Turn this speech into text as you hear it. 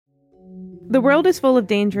The world is full of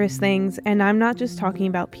dangerous things, and I'm not just talking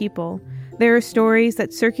about people. There are stories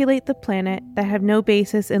that circulate the planet that have no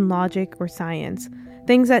basis in logic or science,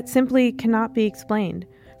 things that simply cannot be explained.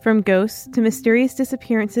 From ghosts to mysterious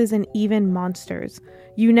disappearances and even monsters.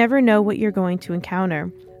 You never know what you're going to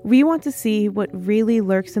encounter. We want to see what really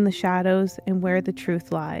lurks in the shadows and where the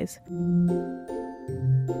truth lies.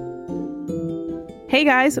 Hey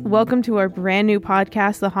guys, welcome to our brand new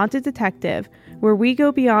podcast, The Haunted Detective, where we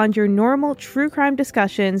go beyond your normal true crime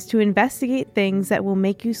discussions to investigate things that will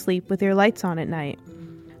make you sleep with your lights on at night.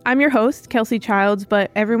 I'm your host, Kelsey Childs, but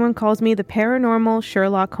everyone calls me the paranormal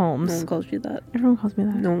Sherlock Holmes. No one calls you that. Everyone calls me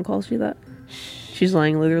that. No one calls you that. She's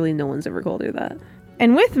lying. Literally, no one's ever called her that.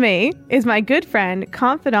 And with me is my good friend,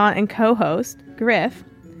 confidant, and co-host, Griff,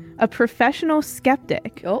 a professional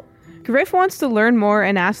skeptic. Oh. Griff wants to learn more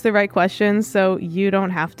and ask the right questions, so you don't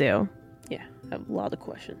have to. Yeah, I have a lot of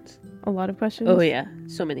questions. A lot of questions? Oh, yeah.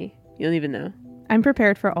 So many. You don't even know. I'm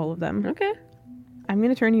prepared for all of them. Okay. I'm going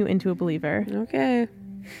to turn you into a believer. Okay.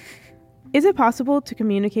 Is it possible to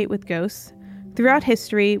communicate with ghosts? Throughout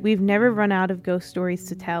history, we've never run out of ghost stories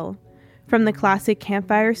to tell. From the classic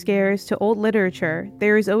campfire scares to old literature,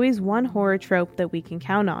 there is always one horror trope that we can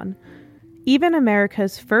count on. Even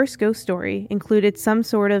America's first ghost story included some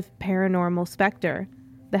sort of paranormal specter,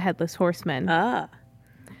 the Headless Horseman. Ah.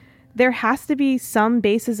 There has to be some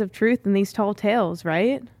basis of truth in these tall tales,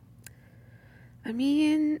 right? I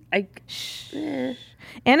mean, Anatoly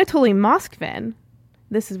Moskvin,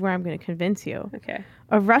 this is where I'm going to convince you. Okay.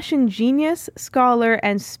 A Russian genius, scholar,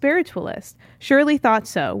 and spiritualist surely thought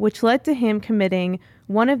so, which led to him committing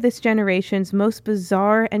one of this generation's most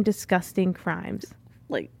bizarre and disgusting crimes.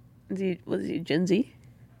 Like, was he Gen Z?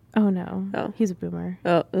 Oh, no. Oh. He's a boomer.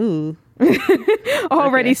 Oh, ooh.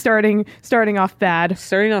 Already Okay. starting off bad.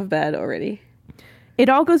 Starting off bad already. It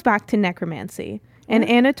all goes back to necromancy and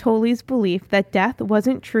Anatoly's belief that death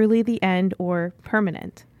wasn't truly the end or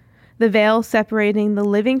permanent. The veil separating the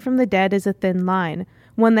living from the dead is a thin line,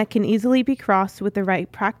 one that can easily be crossed with the right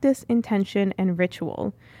practice, intention, and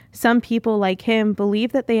ritual. Some people, like him,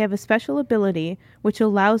 believe that they have a special ability which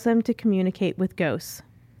allows them to communicate with ghosts.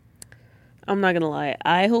 I'm not going to lie.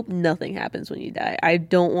 I hope nothing happens when you die. I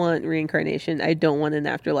don't want reincarnation. I don't want an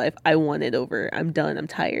afterlife. I want it over. I'm done. I'm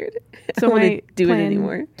tired. So I don't want to do it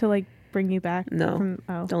anymore. To bring you back? No,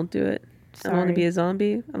 don't do it. Sorry. I don't want to be a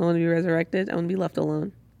zombie. I don't want to be resurrected. I want to be left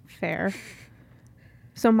alone. Fair.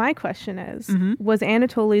 So my question is, was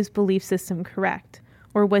Anatoly's belief system correct?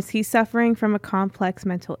 Or was he suffering from a complex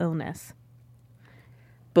mental illness?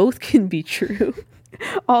 Both can be true.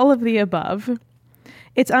 All of the above.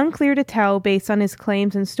 It's unclear to tell based on his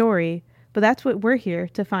claims and story, but that's what we're here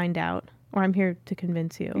to find out. Or I'm here to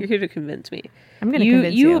convince you. You're here to convince me. I'm going to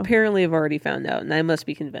convince you. You apparently have already found out, and I must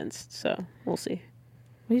be convinced, so we'll see.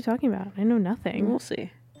 What are you talking about? I know nothing. We'll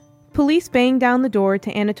see. Police banged down the door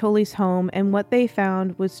to Anatoly's home, and what they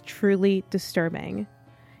found was truly disturbing.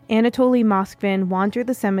 Anatoly Moskvin wandered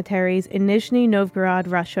the cemeteries in Nizhny Novgorod,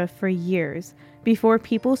 Russia for years, before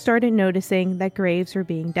people started noticing that graves were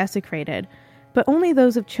being desecrated, but only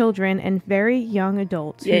those of children and very young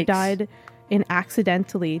adults who died in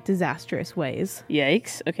accidentally disastrous ways.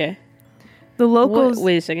 Yikes. Okay. The locals...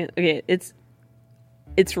 Wait a second. Okay, it's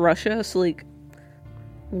Russia, so,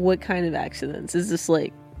 what kind of accidents? Is this,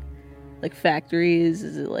 like factories?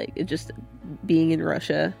 Is it just being in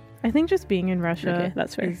Russia? I think just being in Russia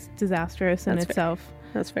that's fair. is disastrous in itself. Fair.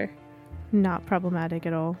 That's fair. Not problematic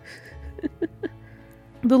at all.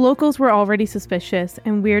 The locals were already suspicious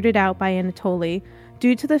and weirded out by Anatoly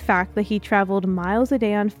due to the fact that he traveled miles a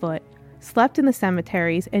day on foot, slept in the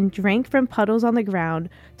cemeteries, and drank from puddles on the ground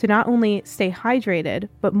to not only stay hydrated,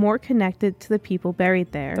 but more connected to the people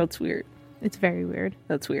buried there. That's weird. It's very weird.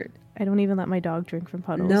 That's weird. I don't even let my dog drink from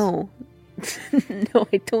puddles. No. No,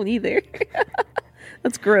 I don't either.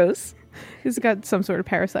 That's gross. He's got some sort of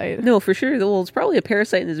parasite. No, for sure. Well, it's probably a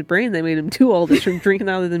parasite in his brain that made him do all this from drinking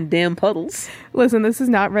out of them damn puddles. Listen, this is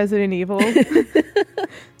not Resident Evil.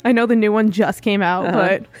 I know the new one just came out,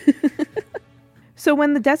 but... So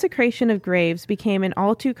when the desecration of graves became an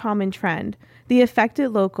all too common trend, the affected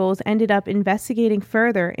locals ended up investigating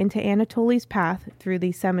further into Anatoly's path through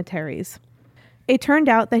these cemeteries. It turned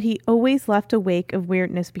out that he always left a wake of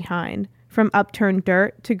weirdness behind, from upturned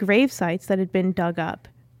dirt to grave sites that had been dug up.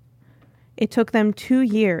 It took them 2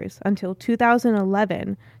 years, until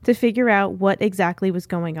 2011, to figure out what exactly was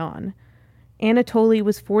going on. Anatoly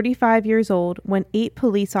was 45 years old when 8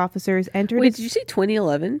 police officers entered... Wait, did you say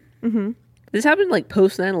 2011? Mm-hmm. This happened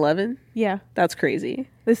post 9/11? Yeah. That's crazy.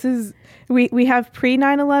 This is... We have pre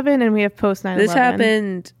 9/11 and we have post 9/11. This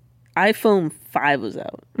happened... iPhone 5 was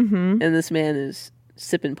out. Mm-hmm. And this man is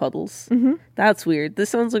sipping puddles. Mm-hmm. That's weird. This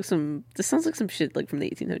sounds like some shit like from the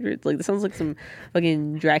 1800s. Like this sounds like some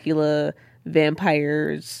fucking Dracula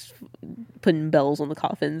vampires putting bells on the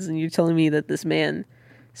coffins, and you're telling me that this man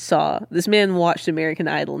watched American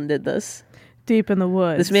Idol and did this. Deep in the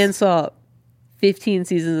woods. This man saw 15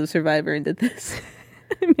 seasons of Survivor and did this.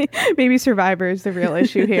 Maybe Survivor is the real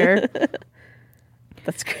issue here.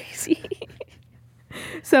 That's crazy.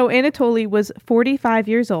 So Anatoly was 45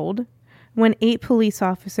 years old when 8 police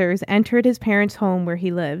officers entered his parents' home where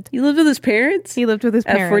he lived. He lived with his parents? He lived with his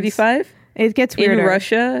parents. At 45? It gets weirder. In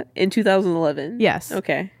Russia in 2011? Yes.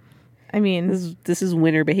 Okay. I mean... This is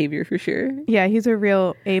winner behavior for sure. Yeah, he's a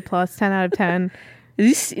real A+, 10 out of 10.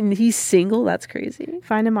 He's single? That's crazy.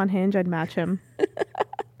 Find him on Hinge, I'd match him.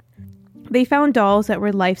 They found dolls that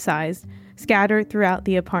were life-sized, scattered throughout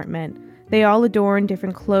the apartment. They all adorned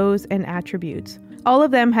different clothes and attributes. All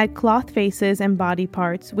of them had cloth faces and body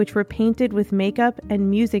parts, which were painted with makeup and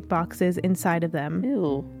music boxes inside of them.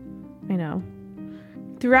 Ew. I know.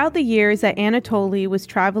 Throughout the years that Anatoly was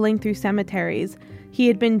traveling through cemeteries, he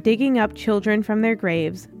had been digging up children from their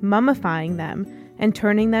graves, mummifying them, and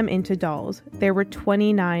turning them into dolls. There were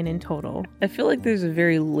 29 in total. I feel like there's a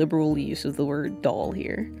very liberal use of the word doll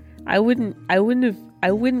here. I wouldn't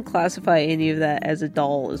classify any of that as a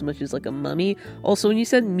doll as much as like a mummy. Also, when you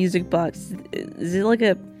said music box, is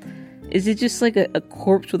it just like a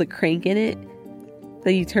corpse with a crank in it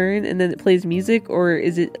that you turn and then it plays music, or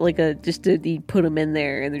is it like you put them in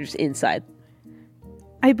there and they're just inside?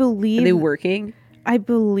 I believe. Are they working? I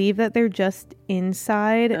believe that they're just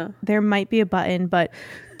inside. Oh. There might be a button, but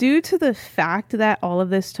due to the fact that all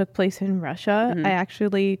of this took place in Russia, I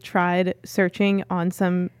actually tried searching on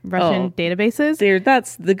some Russian databases.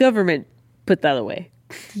 That's the government put that away.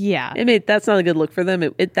 Yeah. That's not a good look for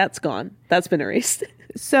them. That's gone. That's been erased.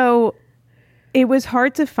 So it was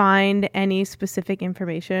hard to find any specific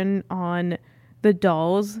information on the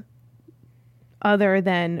dolls other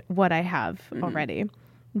than what I have already.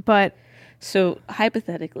 But so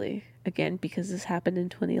hypothetically, again, because this happened in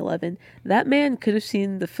 2011, that man could have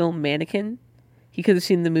seen the film Mannequin. He could have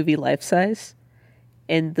seen the movie Life Size.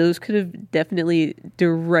 And those could have definitely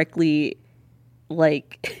directly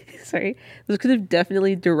impacted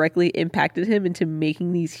him into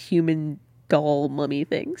making these human doll mummy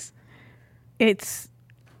things.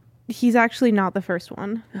 He's actually not the first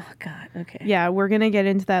one. Oh, God. Okay. Yeah, we're going to get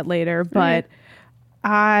into that later, but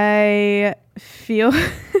I feel...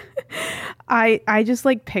 I just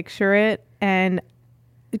like picture it, and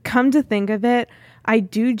come to think of it, I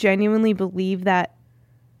do genuinely believe that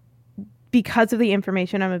because of the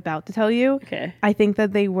information I'm about to tell you, I think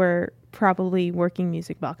that they were probably working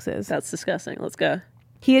music boxes. That's disgusting. Let's go.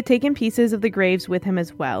 He had taken pieces of the graves with him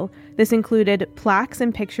as well. This included plaques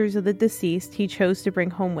and pictures of the deceased he chose to bring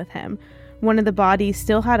home with him. One of the bodies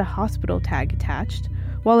still had a hospital tag attached,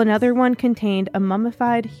 while another one contained a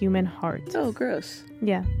mummified human heart. Oh, gross.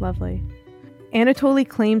 Yeah, lovely. Anatoly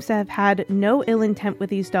claims to have had no ill intent with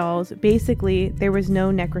these dolls. Basically, there was no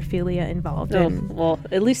necrophilia involved. Well,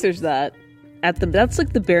 at least there's that. That's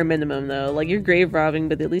like the bare minimum, though. Like, you're grave robbing,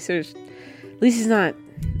 but at least he's not,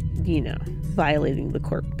 violating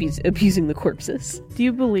the abusing the corpses. Do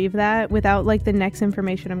you believe that? Without like the next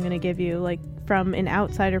information I'm going to give you, like from an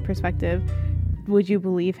outsider perspective, would you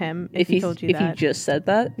believe him if he told you that? If he just said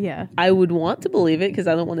that? Yeah. I would want to believe it because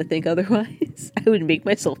I don't want to think otherwise. I would make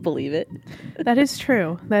myself believe it. That is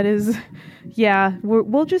true. That is, yeah.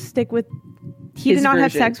 We'll just stick with, he did not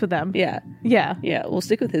have sex with them. Yeah. Yeah. Yeah, we'll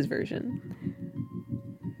stick with his version.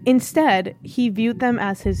 Instead, he viewed them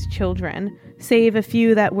as his children, save a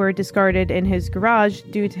few that were discarded in his garage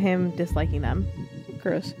due to him disliking them.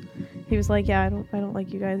 Gross. He was like, yeah, I don't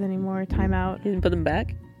like you guys anymore. Time out. He didn't put them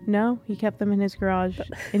back? No, he kept them in his garage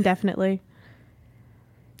indefinitely.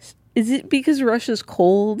 Is it because Russia's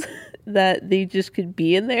cold that they just could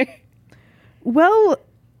be in there? Well,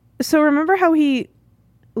 so remember how he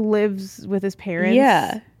lives with his parents?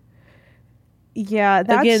 Yeah. Yeah,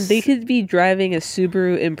 that's... Again, they could be driving a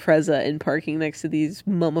Subaru Impreza and parking next to these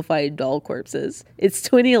mummified doll corpses. It's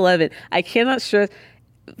 2011. I cannot stress...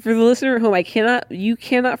 For the listener at home, you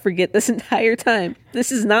cannot forget this entire time.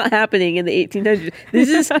 This is not happening in the 1800s. This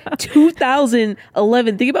is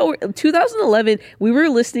 2011. Think about 2011. We were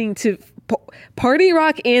listening to Party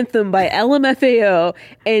Rock Anthem by LMFAO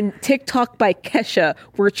and TikTok by Kesha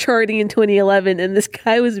were charting in 2011, and this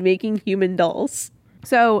guy was making human dolls.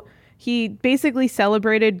 So he basically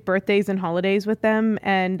celebrated birthdays and holidays with them,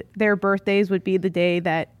 and their birthdays would be the day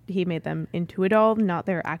that he made them into a doll, not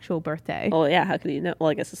their actual birthday. Oh, yeah. How could he know? Well,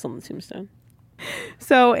 I guess it's on the tombstone.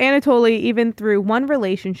 So Anatoly, even through one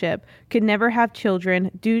relationship, could never have children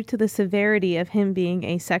due to the severity of him being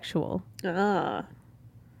asexual. Ah.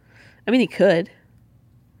 I mean, he could.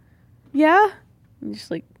 Yeah?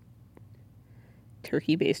 Just like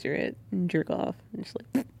turkey baster it and jerk off and just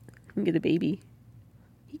like and get a baby.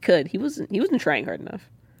 He could. He wasn't trying hard enough.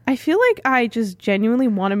 I feel like I just genuinely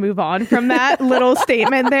want to move on from that little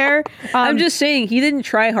statement there. I'm just saying he didn't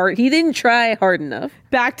try hard. He didn't try hard enough.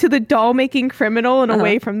 Back to the doll making criminal and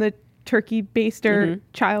away from the turkey baster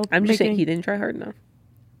child. I'm just saying he didn't try hard enough.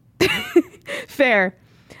 Fair.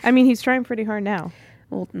 I mean, he's trying pretty hard now.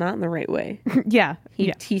 Well, not in the right way. Yeah.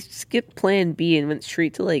 He skipped plan B and went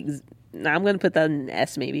straight to like. I'm gonna put that in an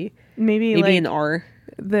S maybe. Maybe like an R.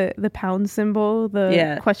 The pound symbol,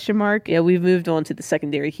 the question mark. Yeah, we've moved on to the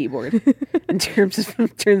secondary keyboard in terms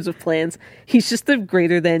of plans. He's just the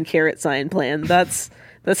greater than caret sign plan. That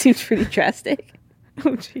seems pretty drastic.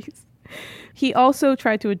 Oh jeez. He also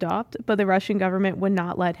tried to adopt, but the Russian government would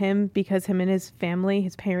not let him because him and his family,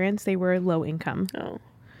 his parents, they were low income. Oh.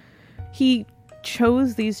 He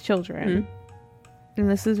chose these children. And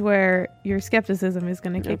this is where your skepticism is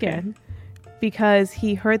going to kick in. Because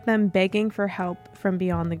he heard them begging for help from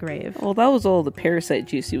beyond the grave. Well, that was all the parasite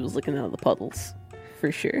juice he was looking out of the puddles,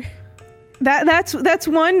 for sure. That's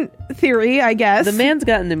one theory, I guess. The man's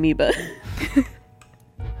got an amoeba.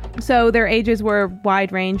 So their ages were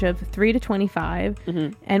wide range of 3 to 25,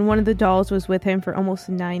 and one of the dolls was with him for almost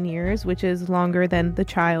 9 years, which is longer than the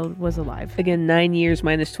child was alive. Again, 9 years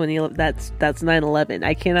minus 20, that's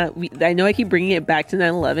 9/11. I know I keep bringing it back to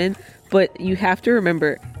 9/11, but you have to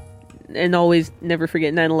remember, and always never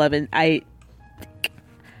forget 9/11.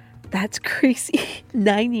 That's crazy.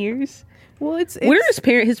 9 years. Well, it's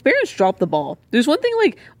where his parents dropped the ball. There's one thing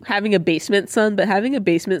like having a basement son, but having a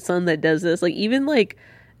basement son that does this, like even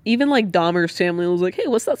Dahmer's family was like, hey,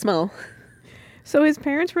 what's that smell? So his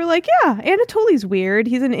parents were like, yeah, Anatoly's weird.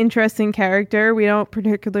 He's an interesting character. We don't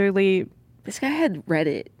particularly... This guy had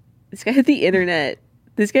Reddit. This guy had the internet.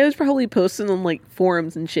 This guy was probably posting on like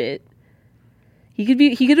forums and shit. He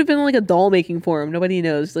could have been on like a doll making forum. Nobody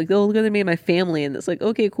knows. Like, oh, look at me and my family. And it's like,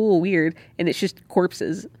 okay, cool, weird. And it's just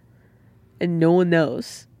corpses. And no one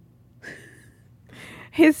knows.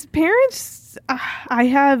 His parents,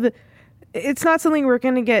 it's not something we're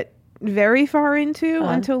going to get very far into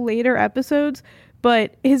until later episodes,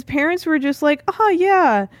 but his parents were just like, oh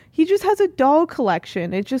yeah, he just has a doll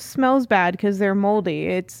collection. It just smells bad because they're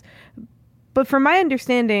moldy. But from my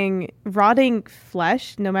understanding, rotting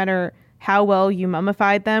flesh, no matter how well you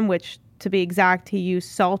mummified them, which to be exact, he used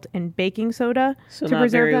salt and baking soda to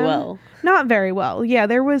preserve them. Well. Not very well. Yeah,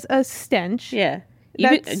 there was a stench. Yeah.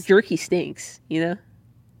 Even jerky stinks, you know?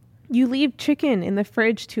 You leave chicken in the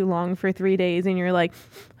fridge too long for 3 days and you're like,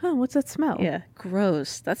 oh, what's that smell? Yeah,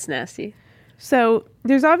 gross. That's nasty. So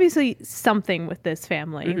there's obviously something with this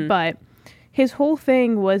family, but his whole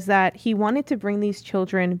thing was that he wanted to bring these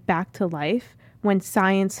children back to life when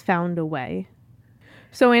science found a way.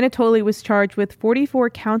 So Anatoly was charged with 44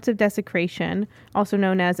 counts of desecration, also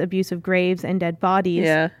known as abuse of graves and dead bodies.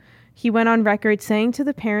 Yeah. He went on record saying to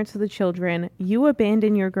the parents of the children, you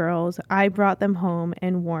abandoned your girls. I brought them home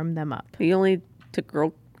and warmed them up. He only took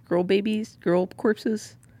girl babies, girl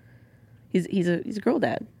corpses. He's a girl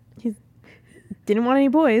dad. He didn't want any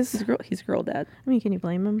boys. He's a girl dad. I mean, can you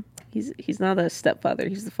blame him? He's not a stepfather.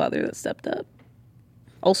 He's the father that stepped up.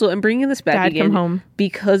 Also, I'm bringing this back Dad, again come home.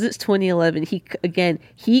 Because it's 2011. He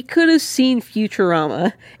could have seen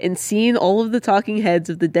Futurama and seen all of the talking heads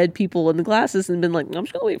of the dead people in the glasses and been like, I'm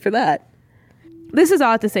just gonna wait for that. This is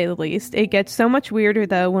odd to say the least. It gets so much weirder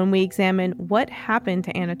though when we examine what happened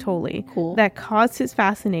to Anatoly that caused his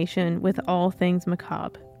fascination with all things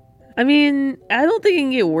macabre. I mean, I don't think it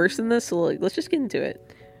can get worse than this. So let's just get into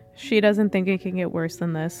it. She doesn't think it can get worse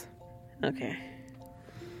than this. Okay.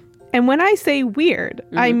 And when I say weird,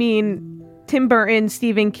 I mean Tim Burton,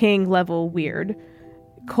 Stephen King level weird.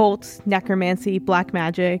 Cults, necromancy, black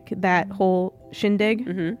magic, that whole shindig.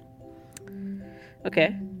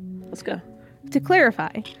 Okay, let's go. To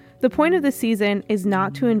clarify, the point of the season is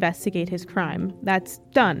not to investigate his crime. That's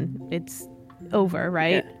done. It's over,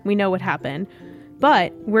 right? Yeah. We know what happened.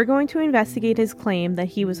 But we're going to investigate his claim that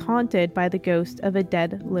he was haunted by the ghost of a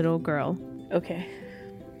dead little girl. Okay.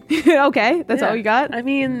 Okay, that's all you got? I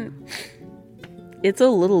mean, it's a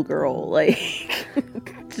little girl, like,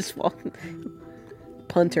 just walking.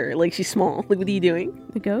 Punter, like, she's small. Like, what are you doing?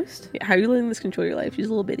 The ghost? Yeah, how are you letting this control your life? She's a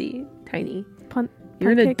little bitty, tiny.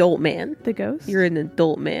 You're an kick adult man. The ghost? You're an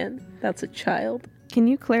adult man. That's a child. Can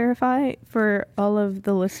you clarify for all of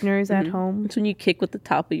the listeners at home? It's when you kick with the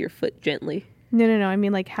top of your foot gently. No. I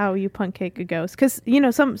mean, like, how you punk kick a ghost. Because, you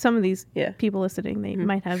know, some of these people listening, they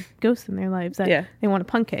might have ghosts in their lives that they want to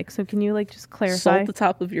punk kick. So can you, like, just clarify? Salt the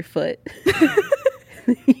top of your foot.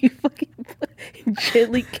 You fucking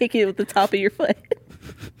gently kick it with the top of your foot.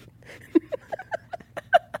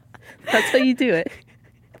 That's how you do it.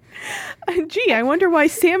 Gee, I wonder why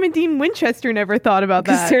Sam and Dean Winchester never thought about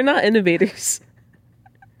that. Because they're not innovators.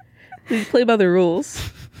 They play by the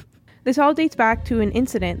rules. This all dates back to an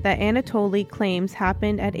incident that Anatoly claims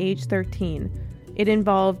happened at age 13. It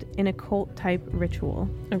involved an occult type ritual.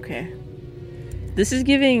 Okay. This is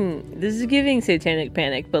giving satanic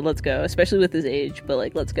panic, but let's go. Especially with his age, but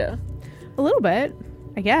like, let's go. A little bit,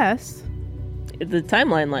 I guess. The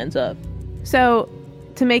timeline lines up. So,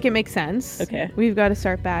 to make it make sense, okay, we've got to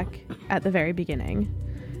start back at the very beginning.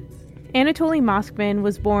 Anatoly Moskvin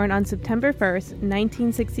was born on September 1st,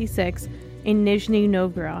 1966 in Nizhny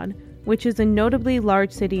Novgorod, which is a notably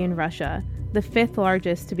large city in Russia, the 5th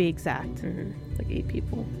largest to be exact. Mm-hmm. Like 8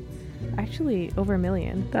 people. Actually, over 1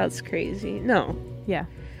 million. That's crazy. No. Yeah.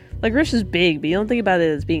 Like, Russia's big, but you don't think about it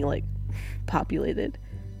as being, like, populated.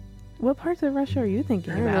 What parts of Russia are you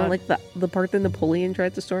thinking about? I don't know, like the part that Napoleon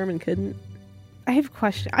tried to storm and couldn't. I have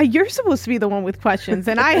questions. You're supposed to be the one with questions,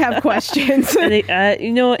 and I have questions.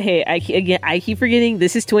 You know what? Hey, I keep forgetting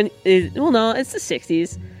this is 20. Well, no, it's the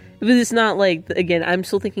 60s. But it's not like, again, I'm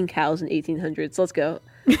still thinking cows in 1800s. Let's go.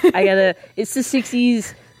 It's the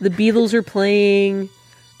 60s. The Beatles are playing.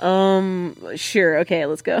 Sure. Okay,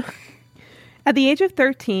 let's go. At the age of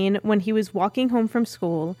 13, when he was walking home from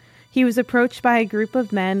school, he was approached by a group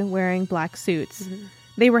of men wearing black suits. Mm-hmm.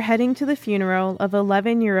 They were heading to the funeral of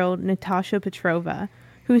 11-year-old Natasha Petrova,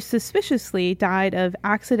 who suspiciously died of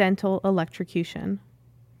accidental electrocution.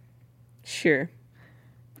 Sure.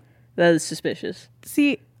 That is suspicious.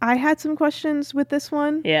 See, I had some questions with this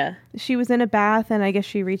one. Yeah. She was in a bath, and I guess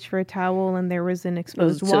she reached for a towel, and there was an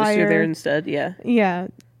exposed wire. So there instead, yeah. Yeah.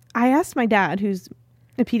 I asked my dad, who's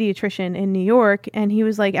a pediatrician in New York, and he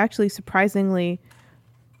was like, actually, surprisingly,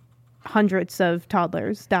 hundreds of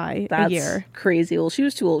toddlers die a year. That's crazy. Well, she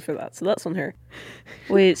was too old for that, so that's on her.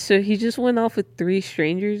 Wait, so he just went off with 3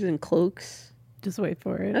 strangers in cloaks? Just wait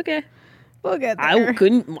for it. Okay. We'll get there.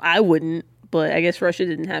 I wouldn't, but I guess Russia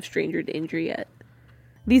didn't have stranger danger yet.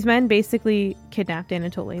 These men basically kidnapped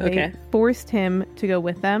Anatoly. They forced him to go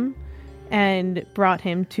with them and brought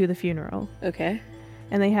him to the funeral. Okay.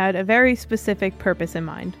 And they had a very specific purpose in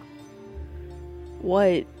mind.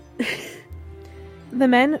 What? The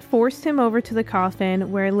men forced him over to the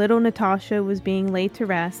coffin where little Natasha was being laid to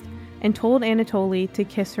rest and told Anatoly to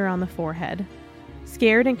kiss her on the forehead.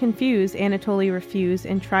 Scared and confused, Anatoly refused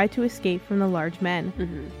and tried to escape from the large men.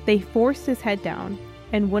 Mm-hmm. They forced his head down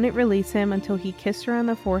and wouldn't release him until he kissed her on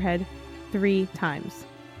the forehead 3 times.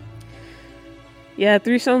 Yeah,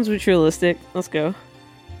 3 sounds ritualistic. Let's go.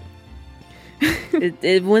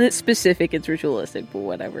 When it's specific, it's ritualistic, but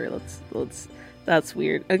whatever. Let's. That's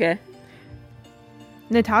weird. Okay.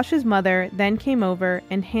 Natasha's mother then came over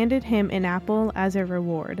and handed him an apple as a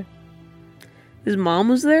reward. His mom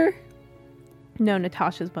was there? No,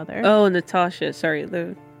 Natasha's mother. Oh, Natasha. Sorry,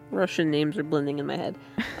 the Russian names are blending in my head.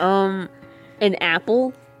 An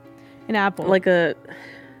apple? An apple. Like a...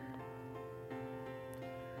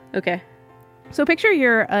 Okay. So picture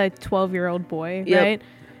you're a 12-year-old boy, yep. right?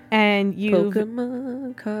 And you...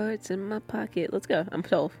 Pokemon cards in my pocket. Let's go. I'm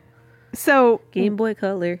 12. So... Game Boy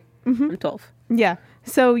Color. Mm-hmm. I'm 12. Yeah.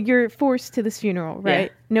 So you're forced to this funeral,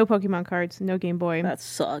 right? Yeah. No Pokemon cards, no Game Boy. That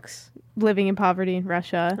sucks. Living in poverty in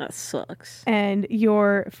Russia. That sucks. And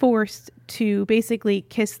you're forced to basically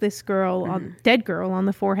kiss this girl, dead girl, on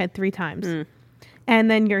the forehead 3 times. Mm.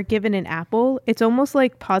 And then you're given an apple. It's almost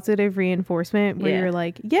like positive reinforcement where you're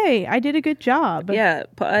like, yay, I did a good job. Yeah,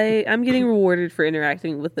 I'm getting rewarded for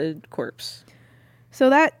interacting with the corpse. So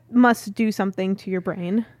that must do something to your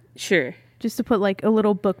brain. Sure. Just to put like a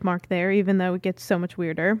little bookmark there, even though it gets so much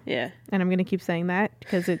weirder. Yeah. And I'm going to keep saying that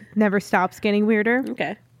because it never stops getting weirder.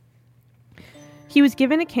 Okay. He was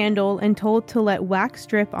given a candle and told to let wax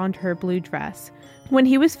drip onto her blue dress. When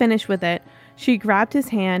he was finished with it, she grabbed his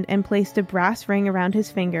hand and placed a brass ring around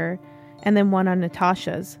his finger and then one on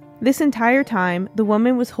Natasha's. This entire time, the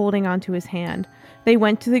woman was holding onto his hand. They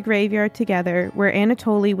went to the graveyard together where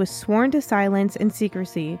Anatoly was sworn to silence and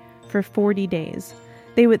secrecy for 40 days.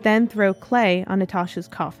 They would then throw clay on Natasha's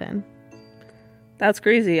coffin. That's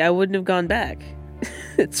crazy. I wouldn't have gone back.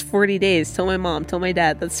 It's 40 days. Tell my mom, tell my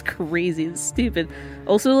dad. That's crazy. It's stupid.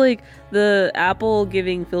 Also, like, the apple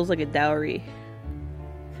giving feels like a dowry.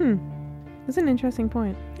 That's an interesting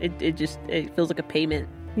point. It feels like a payment.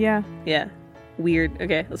 Yeah. Yeah. Weird.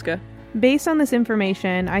 Okay, let's go. Based on this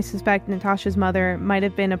information, I suspect Natasha's mother might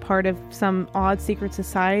have been a part of some odd secret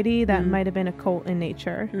society that might have been a cult in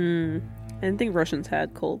nature. I didn't think Russians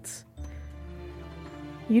had cults.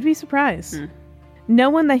 You'd be surprised. No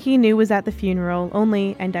one that he knew was at the funeral,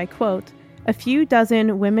 only, and I quote, "A few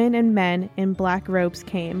dozen women and men in black robes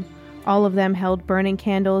came. All of them held burning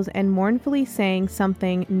candles and mournfully saying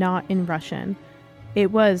something not in Russian.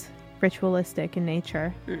 It was ritualistic in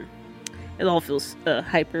nature." It all feels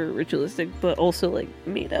hyper ritualistic, but also like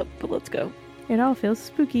made up. But let's go. It all feels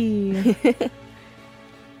spooky.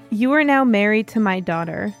 "You are now married to my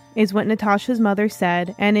daughter," is what Natasha's mother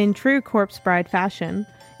said, and in true corpse bride fashion,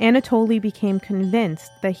 Anatoly became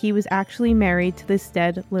convinced that he was actually married to this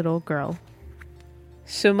dead little girl.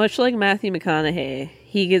 So much like Matthew McConaughey,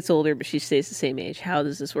 he gets older, but she stays the same age. How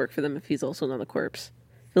does this work for them if he's also not a corpse?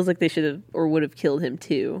 Feels like they should have or would have killed him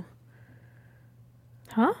too.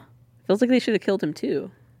 Huh? Feels like they should have killed him too.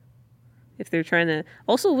 If they're trying to...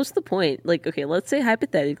 Also, what's the point? Like, okay, let's say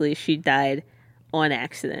hypothetically she died on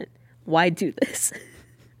accident. Why do this?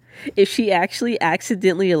 If she actually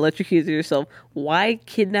accidentally electrocuted herself, why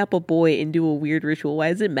kidnap a boy and do a weird ritual? Why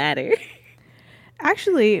does it matter?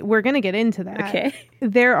 Actually, we're going to get into that. Okay.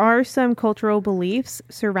 There are some cultural beliefs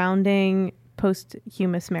surrounding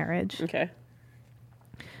posthumous marriage. Okay.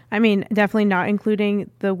 I mean, definitely not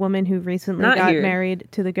including the woman who recently got married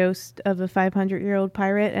to the ghost of a 500-year-old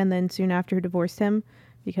pirate and then soon after divorced him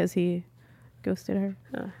because he ghosted her.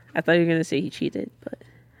 Oh, I thought you were going to say he cheated, but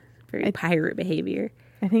very pirate behavior.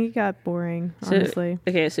 I think it got boring, honestly.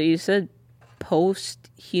 Okay, so you said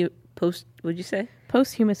what'd you say?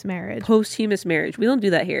 Posthumous marriage. Posthumous marriage. We don't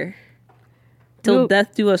do that here. Till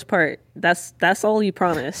death do us part. That's all you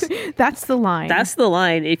promise. That's the line. That's the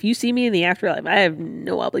line. If you see me in the afterlife, I have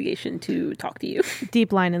no obligation to talk to you.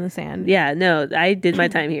 Deep line in the sand. Yeah, no, I did my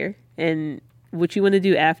time here. And what you want to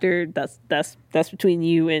do after, that's between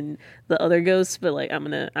you and the other ghosts, but like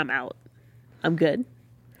I'm out. I'm good.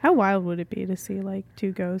 How wild would it be to see like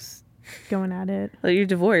two ghosts going at it? Well, you're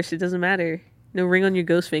divorced. It doesn't matter. No ring on your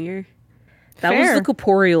ghost finger. That Fair. was the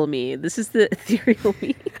corporeal me. This is the ethereal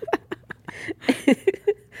me.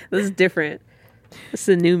 This is different. This is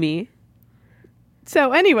the new me.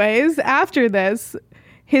 So anyways, after this,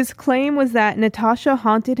 his claim was that Natasha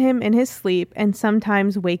haunted him in his sleep and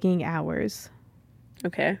sometimes waking hours.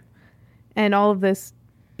 Okay. And all of this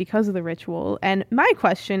because of the ritual. And my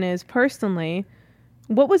question is, personally,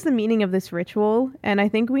 what was the meaning of this ritual? And I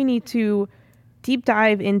think we need to deep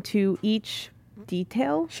dive into each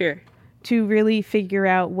detail. Sure. To really figure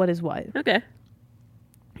out what is what. Okay.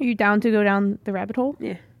 Are you down to go down the rabbit hole?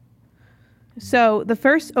 Yeah. So the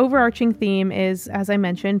first overarching theme is, as I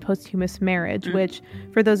mentioned, posthumous marriage, which,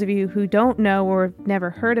 for those of you who don't know or have never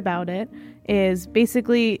heard about it, is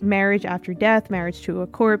basically marriage after death, marriage to a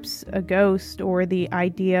corpse, a ghost, or the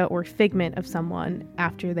idea or figment of someone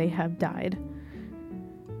after they have died.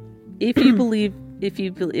 If I believed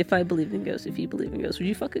in ghosts, if you believe in ghosts, would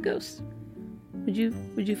you fuck a ghost? Would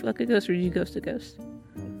you fuck a ghost, or would you ghost a ghost?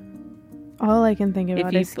 All I can think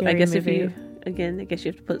about is scary movie. I guess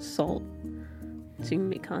you have to put salt so you can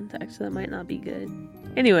make contact, so that might not be good.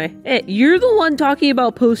 Anyway, hey, you're the one talking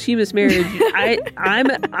about posthumous marriage.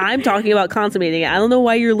 I'm talking about consummating it. I don't know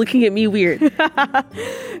why you're looking at me weird.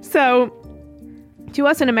 So, to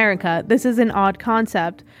us in America, this is an odd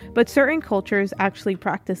concept, but certain cultures actually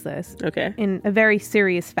practice this. Okay. In a very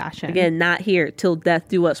serious fashion. Again, not here. Till death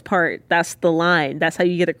do us part. That's the line. That's how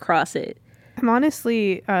you get across it. I'm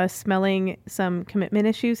honestly smelling some commitment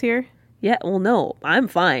issues here. Yeah, well, no, I'm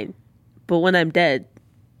fine. But when I'm dead...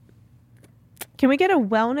 Can we get a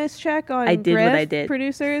wellness check on I did what I did.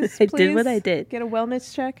 Producers, I please? did what I did. Get a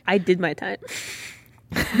wellness check? I did my time.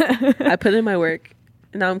 I put in my work.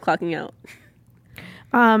 And now I'm clocking out.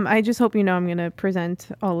 I just hope you know I'm going to present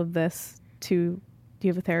all of this to... Do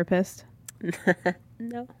you have a therapist?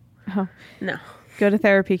 No. Oh. No. Go to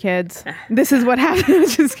therapy, kids. This is what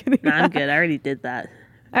happens. Just kidding. No, I'm good. I already did that.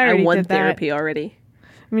 I won therapy already.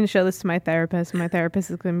 I'm going to show this to my therapist, and my therapist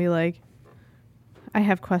is going to be like, I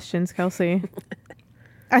have questions, Kelsey.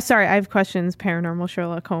 Sorry, I have questions, paranormal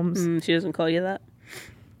Sherlock Holmes. She doesn't call you that?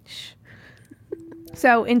 Shh.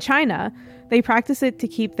 So, in China, they practice it to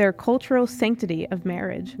keep their cultural sanctity of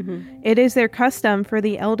marriage. Mm-hmm. It is their custom for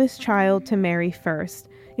the eldest child to marry first.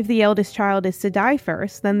 If the eldest child is to die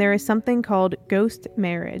first, then there is something called ghost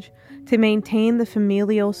marriage to maintain the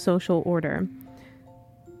familial social order.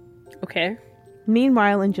 Okay.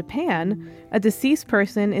 Meanwhile, in Japan, a deceased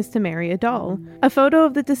person is to marry a doll. A photo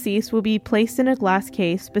of the deceased will be placed in a glass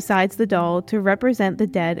case besides the doll to represent the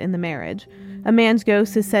dead in the marriage. A man's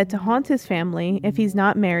ghost is said to haunt his family if he's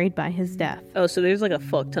not married by his death. Oh, so there's like a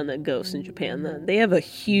fuck ton of ghosts in Japan then. They have a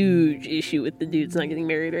huge issue with the dudes not getting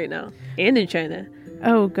married right now. And in China.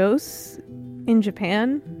 Oh, ghosts in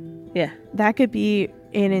Japan? Yeah. That could be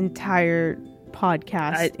an entire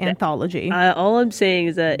podcast anthology. All I'm saying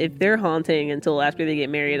is that if they're haunting until after they get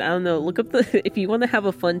married, I don't know, look up if you want to have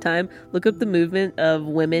a fun time, look up the movement of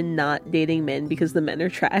women not dating men because the men are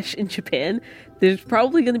trash in Japan. There's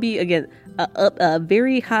probably going to be, again, a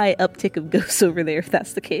very high uptick of ghosts over there if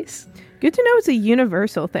that's the case. Good to know it's a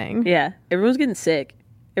universal thing. Yeah, everyone's getting sick.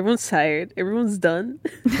 Everyone's tired. Everyone's done.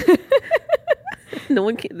 No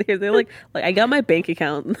one can, they're like, I got my bank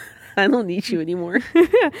account. I don't need you anymore.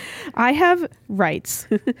 I have rights.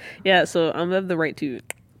 Yeah, so I'm gonna have the right to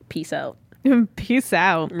peace out. Peace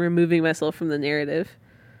out. I'm removing myself from the narrative.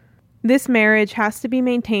 This marriage has to be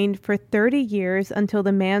maintained for 30 years until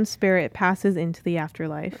the man's spirit passes into the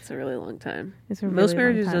afterlife. That's a really long time. It's a really Most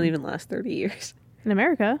marriages long time. don't even last 30 years. In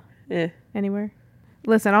America? Yeah. Anywhere.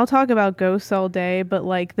 Listen, I'll talk about ghosts all day, but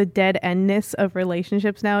like the dead endness of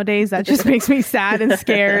relationships nowadays, that just makes me sad and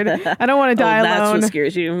scared. I don't want to die that's alone. What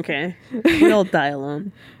scares you. Okay. We all die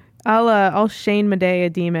alone. I'll Shane Madej a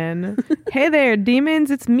demon. Hey there, demons,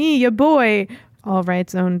 it's me, your boy. All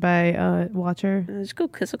rights owned by Watcher. Just go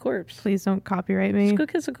kiss a corpse. Please don't copyright me. Just go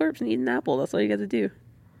kiss a corpse and eat an apple. That's all you got to do.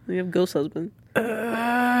 You have ghost husband.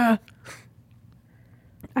 I'm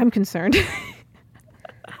concerned.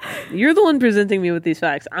 You're the one presenting me with these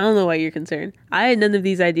facts. I don't know why you're concerned. I had none of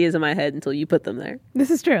these ideas in my head until you put them there. This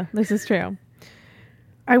is true.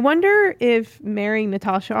 I wonder if marrying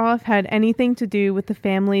Natasha off had anything to do with the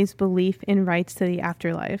family's belief in rights to the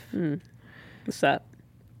afterlife. What's that?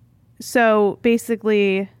 So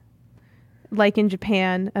basically, like in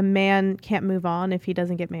Japan, a man can't move on if he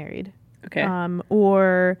doesn't get married. Okay.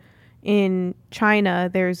 Or in China,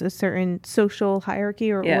 there's a certain social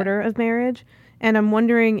hierarchy or order of marriage. And I'm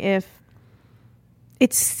wondering if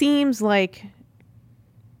it seems like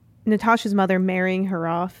Natasha's mother marrying her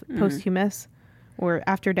off posthumous or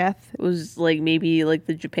after death. It was like maybe like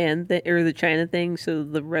the Japan or the China thing so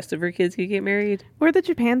the rest of her kids could get married. Or the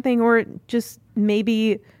Japan thing, or just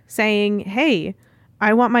maybe saying, hey,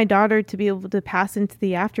 I want my daughter to be able to pass into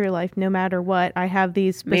the afterlife no matter what. I have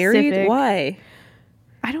these specific... Married? Why?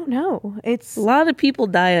 I don't know. It's a lot of people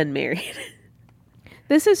die unmarried.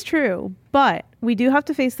 This is true, but we do have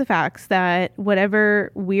to face the facts that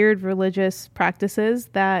whatever weird religious practices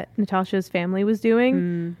that Natasha's family was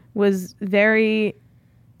doing was very,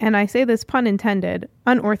 and I say this pun intended,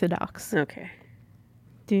 unorthodox. Okay.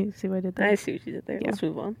 Do you see what I did there? I see what you did there. Yeah. Let's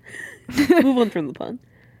move on. Move on from the pun.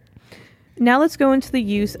 Now let's go into the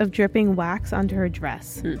use of dripping wax onto her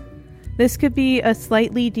dress. This could be a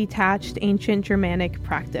slightly detached ancient Germanic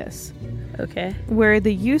practice. Okay. Where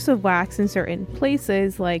the use of wax in certain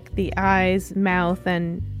places, like the eyes, mouth,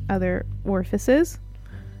 and other orifices,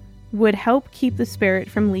 would help keep the spirit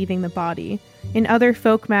from leaving the body. In other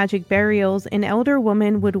folk magic burials, an elder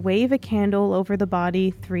woman would wave a candle over the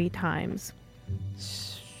body 3 times.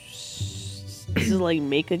 This is like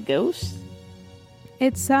make a ghost?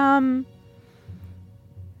 It's,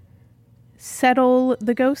 settle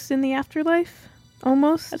the ghost in the afterlife,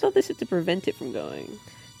 almost. I thought they said to prevent it from going.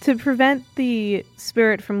 To prevent the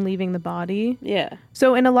spirit from leaving the body. Yeah.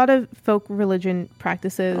 So in a lot of folk religion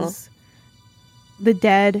practices, the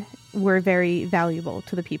dead were very valuable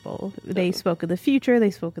to the people. They spoke of the future, they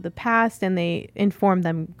spoke of the past, and they informed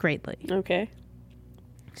them greatly. Okay.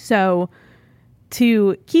 So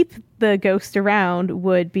to keep the ghost around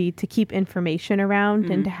would be to keep information around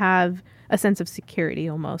and to have a sense of security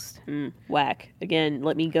almost. Whack. Again,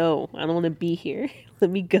 let me go. I don't want to be here. Let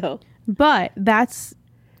me go. But that's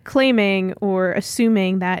claiming or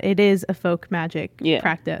assuming that it is a folk magic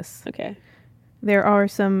practice. Okay. There are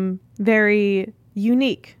some very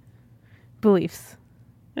unique beliefs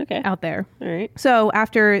out there. All right. So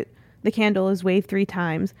after the candle is waved 3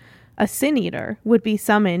 times, a sin eater would be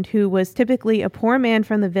summoned who was typically a poor man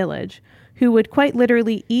from the village who would quite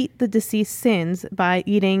literally eat the deceased's sins by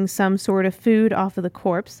eating some sort of food off of the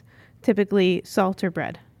corpse, typically salt or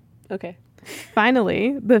bread. Okay.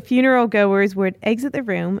 Finally, the funeral goers would exit the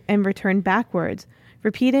room and return backwards,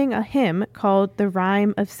 repeating a hymn called the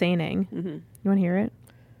Rhyme of Saining. You want to hear it?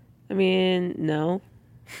 I mean, no.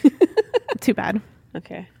 Too bad.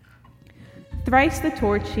 Okay. Thrice the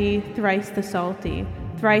torchy, thrice the salty,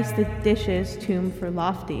 thrice the dishes tomb for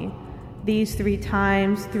lofty. These 3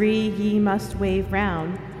 times 3 ye must wave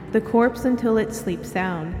round the corpse until it sleep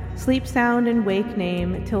sound and wake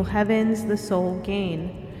name till heavens the soul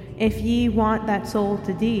gain. If ye want that soul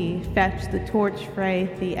to die, fetch the torch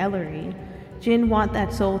frae the ellery. Gin want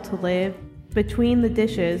that soul to live, Between the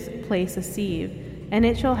dishes place a sieve, and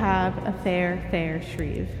it shall have a fair, fair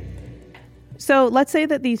shrieve. So let's say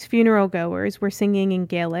that these funeral goers were singing in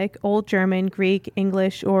Gaelic, Old German, Greek,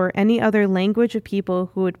 English, or any other language of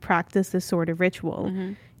people who would practice this sort of ritual.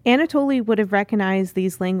 Mm-hmm. Anatoly would have recognized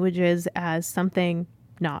these languages as something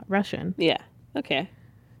not Russian. Yeah. Okay.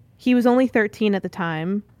 He was only 13 at the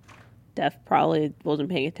time. Def probably wasn't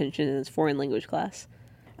paying attention in his foreign language class.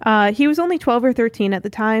 He was only 12 or 13 at the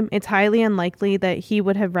time. It's highly unlikely that he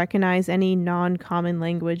would have recognized any non-common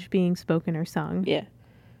language being spoken or sung. Yeah.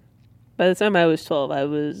 By the time I was 12, I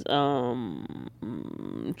was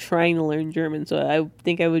trying to learn German, so I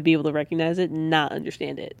think I would be able to recognize it and not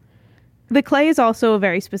understand it. The clay is also a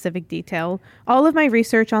very specific detail. All of my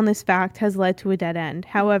research on this fact has led to a dead end.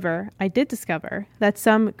 However, I did discover that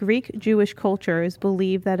some Greek Jewish cultures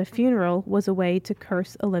believe that a funeral was a way to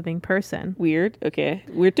curse a living person. Weird. Okay.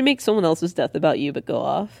 Weird to make someone else's death about you, but go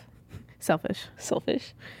off. Selfish.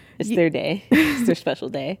 It's their day. It's their special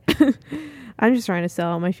day. I'm just trying to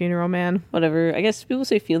sell out my funeral, man. Whatever. I guess people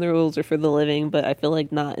say funerals are for the living, but I feel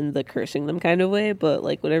like not in the cursing them kind of way, but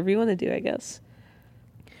like whatever you want to do, I guess.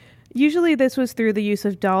 Usually this was through the use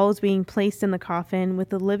of dolls being placed in the coffin with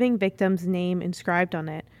the living victim's name inscribed on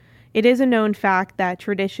it. It is a known fact that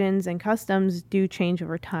traditions and customs do change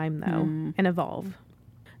over time, though, and evolve.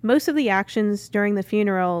 Most of the actions during the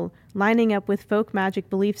funeral lining up with folk magic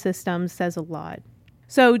belief systems says a lot.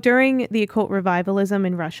 So during the occult revivalism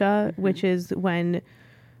in Russia, which is when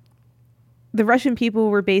the Russian people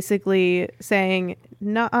were basically saying,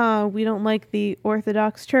 "Nuh-uh, we don't like the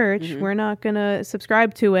Orthodox Church. We're not going to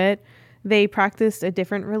subscribe to it." They practiced a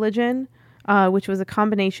different religion, which was a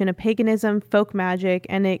combination of paganism, folk magic,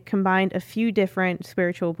 and it combined a few different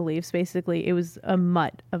spiritual beliefs. Basically, it was a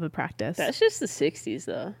mutt of a practice. That's just the 60s,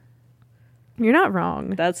 though. You're not wrong.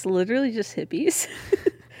 That's literally just hippies.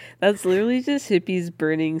 That's literally just hippies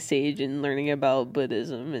burning sage and learning about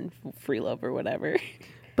Buddhism and free love or whatever.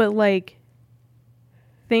 But, like,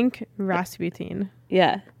 think Rasputin.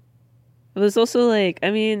 Yeah. But it's also like,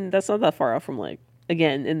 I mean, that's not that far off from like,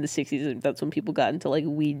 again, in the 60s, that's when people got into like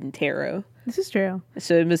weed and tarot. This is true.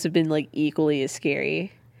 So it must have been like equally as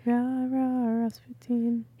scary.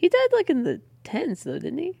 Rasputin. He died like in the 10s though,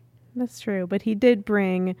 didn't he? That's true. But he did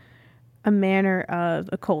bring a manner of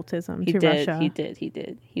occultism to Russia. He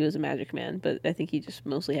did. He was a magic man, but I think he just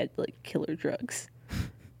mostly had like killer drugs.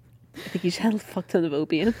 I think he just had a fuck ton of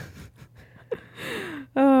opium.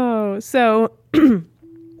 Oh, so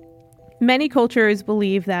many cultures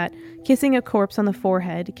believe that kissing a corpse on the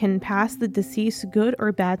forehead can pass the deceased's good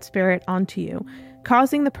or bad spirit onto you,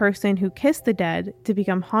 causing the person who kissed the dead to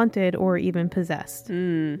become haunted or even possessed.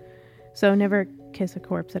 So never kiss a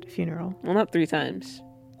corpse at a funeral. Well, not 3 times.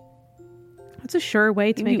 That's a sure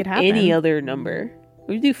way to make it happen. Any other number.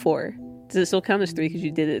 We do 4. Does it still count as 3 because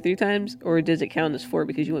you did it 3 times? Or does it count as 4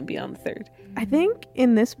 because you went beyond the 3rd? I think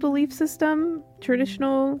in this belief system,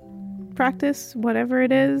 traditional practice, whatever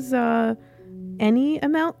it is, any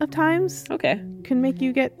amount of times can make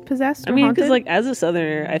you get possessed or haunted. Because like as a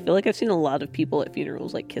Southerner, I feel like I've seen a lot of people at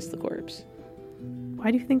funerals like kiss the corpse.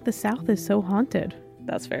 Why do you think the South is so haunted?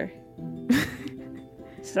 That's fair.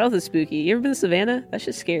 South is spooky. You ever been to Savannah? That's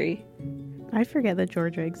just scary. I forget that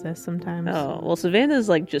Georgia exists sometimes. Oh, well, Savannah is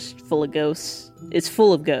like just full of ghosts. It's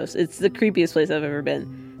full of ghosts. It's the creepiest place I've ever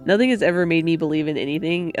been. Nothing has ever made me believe in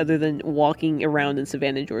anything other than walking around in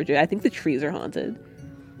Savannah, Georgia. I think the trees are haunted.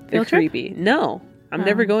 They're creepy. No, I'm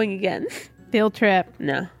never going again. Field trip.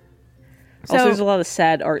 No. Also, there's a lot of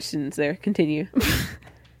sad art students there. Continue.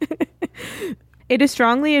 It is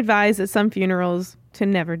strongly advised at some funerals to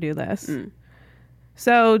never do this.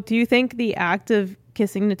 So, do you think the act of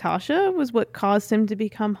kissing Natasha was what caused him to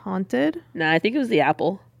become haunted? Nah, I think it was the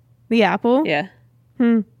apple. The apple? Yeah.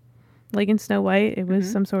 Like in Snow White, it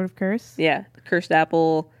was some sort of curse? Yeah, the cursed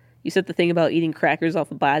apple. You said the thing about eating crackers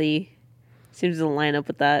off a body. Seems to line up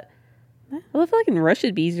with that. Well, I feel like in Russia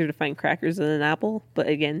it'd be easier to find crackers than an apple. But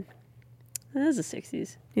again, that was the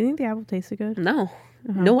 60s. Do you think the apple tasted good? No.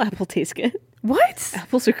 No apple tastes good. What?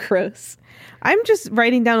 Apples are gross. I'm just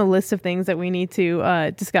writing down a list of things that we need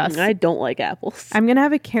to discuss. I don't like apples. I'm going to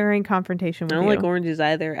have a caring confrontation with you. I don't like oranges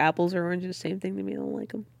either. Apples or oranges, same thing to me. I don't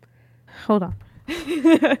like them. Hold on.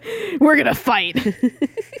 We're going to fight.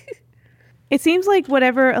 It seems like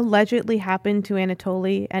whatever allegedly happened to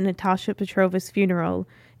Anatoly and Natasha Petrova's funeral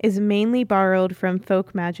is mainly borrowed from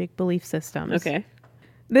folk magic belief systems. Okay.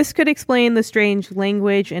 This could explain the strange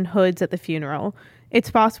language and hoods at the funeral.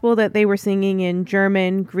 It's possible that they were singing in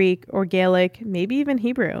German, Greek, or Gaelic, maybe even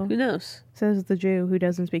Hebrew. Who knows? Says the Jew who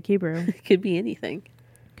doesn't speak Hebrew. It could be anything.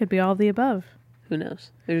 Could be all of the above. Who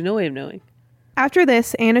knows? There's no way of knowing. After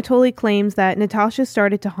this, Anatoly claims that Natasha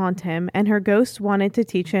started to haunt him and her ghost wanted to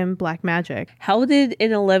teach him black magic. How did an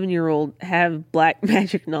 11-year-old have black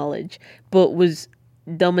magic knowledge, but was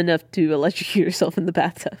dumb enough to electrocute herself in the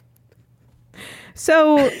bathtub?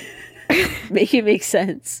 So... Make it make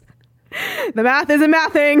sense. The math isn't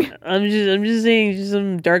mathing. I'm just saying, she's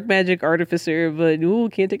some dark magic artificer, but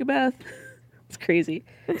can't take a bath. It's crazy.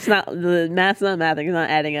 It's not, the math's not mathing. It's not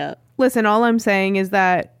adding up. Listen, all I'm saying is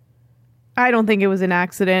that I don't think it was an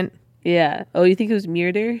accident. Yeah. Oh, you think it was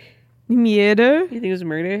murder? Murder? You think it was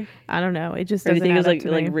murder? I don't know. It just Or do doesn't you think it was add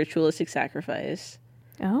up to me. ritualistic sacrifice?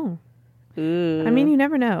 Oh. Ooh. I mean, you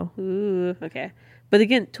never know. Ooh. Okay. But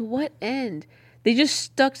again, to what end? They just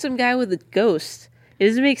stuck some guy with a ghost. It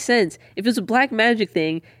doesn't make sense. If it's a black magic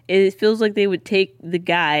thing, it feels like they would take the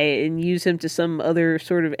guy and use him to some other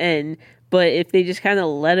sort of end. But if they just kind of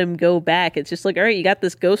let him go back, it's just like, all right, you got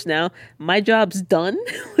this ghost now. My job's done.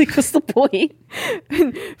 Like, what's the point?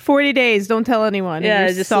 40 days. Don't tell anyone. Yeah,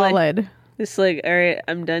 You're just solid. It's like, all right,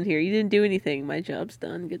 I'm done here. You didn't do anything. My job's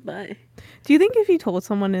done. Goodbye. Do you think if you told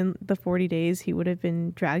someone in the 40 days, he would have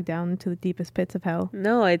been dragged down to the deepest pits of hell?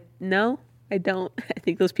 No, I don't. I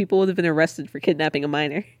think those people would have been arrested for kidnapping a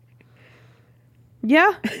minor.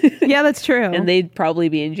 Yeah. Yeah, that's true. And they'd probably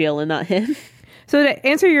be in jail and not him. So to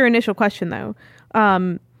answer your initial question, though,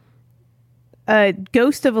 a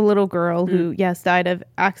ghost of a little girl who, yes, died of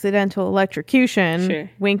accidental electrocution,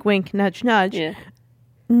 Sure. wink, wink, nudge, nudge, Yeah.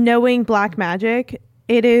 knowing black magic,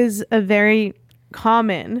 it is a very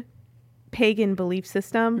common pagan belief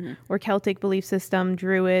system or Celtic belief system,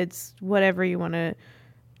 druids, whatever you want to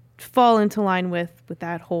fall into line with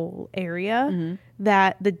that whole area,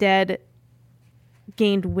 that the dead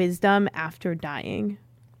gained wisdom after dying.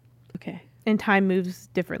 Okay. And time moves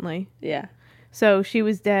differently. Yeah. So she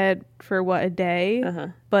was dead for a day,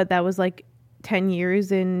 but that was like 10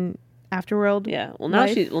 years in afterworld. Yeah. Well,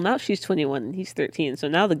 life. now she's 21 and he's 13. So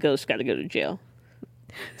now the ghost got to go to jail.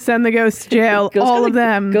 Send the ghosts to jail, all of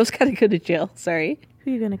them. Ghost got to go to jail. Sorry. Who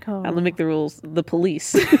are you going to call? I'll make the rules. The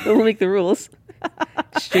police. They'll make the rules.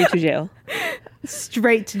 Straight to jail.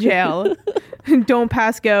 Straight to jail. Don't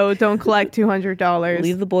pass go. Don't collect $200.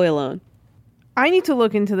 Leave the boy alone. I need to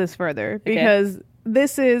look into this further because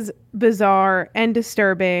this is bizarre and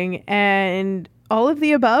disturbing and all of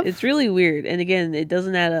the above. It's really weird. And again, it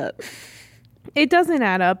doesn't add up. It doesn't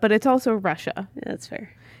add up, but it's also Russia. Yeah, that's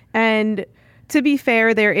fair. And to be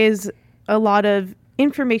fair, there is a lot of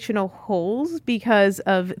informational holes because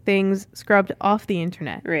of things scrubbed off the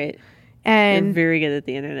internet. Right. And they're very good at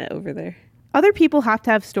the internet over there. Other people have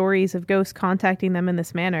to have stories of ghosts contacting them in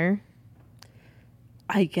this manner.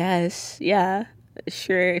 I guess. Yeah.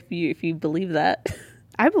 Sure, if you believe that.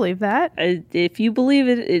 I believe that. If you believe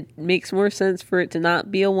it, it makes more sense for it to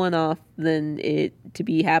not be a one-off than it to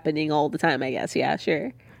be happening all the time, I guess. Yeah,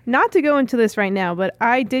 sure. Not to go into this right now, but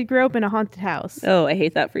I did grow up in a haunted house. Oh, I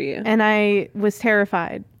hate that for you. And I was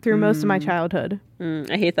terrified through most of my childhood.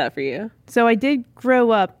 I hate that for you. So I did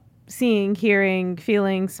grow up seeing, hearing,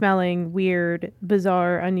 feeling, smelling weird,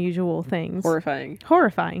 bizarre, unusual things. Horrifying.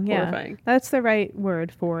 Horrifying, yeah. Horrifying. That's the right word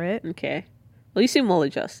for it. Okay. Well, you seem well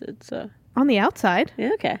adjusted, so. On the outside.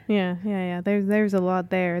 Yeah, okay. Yeah. There's a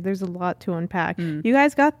lot there. There's a lot to unpack. You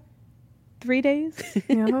guys got 3 days?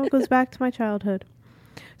 It goes back to my childhood.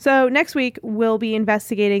 So next week, we'll be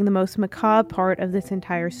investigating the most macabre part of this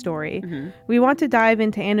entire story. We want to dive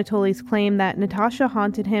into Anatoly's claim that Natasha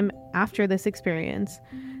haunted him after this experience.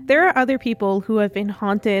 There are other people who have been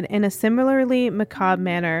haunted in a similarly macabre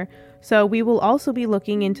manner, so we will also be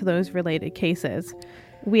looking into those related cases.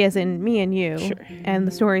 We as in me and you, Sure. And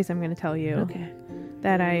the stories I'm going to tell you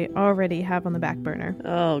that I already have on the back burner.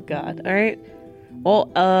 Oh, God. All right.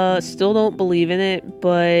 Well, still don't believe in it,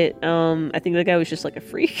 but I think that guy was just like a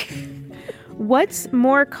freak. What's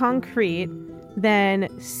more concrete than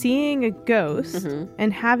seeing a ghost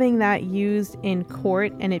and having that used in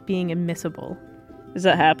court and it being admissible? Does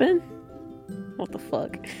that happen? What the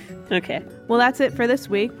fuck? Okay. Well, that's it for this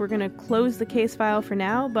week. We're going to close the case file for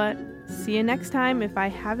now, but see you next time if I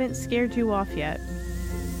haven't scared you off yet.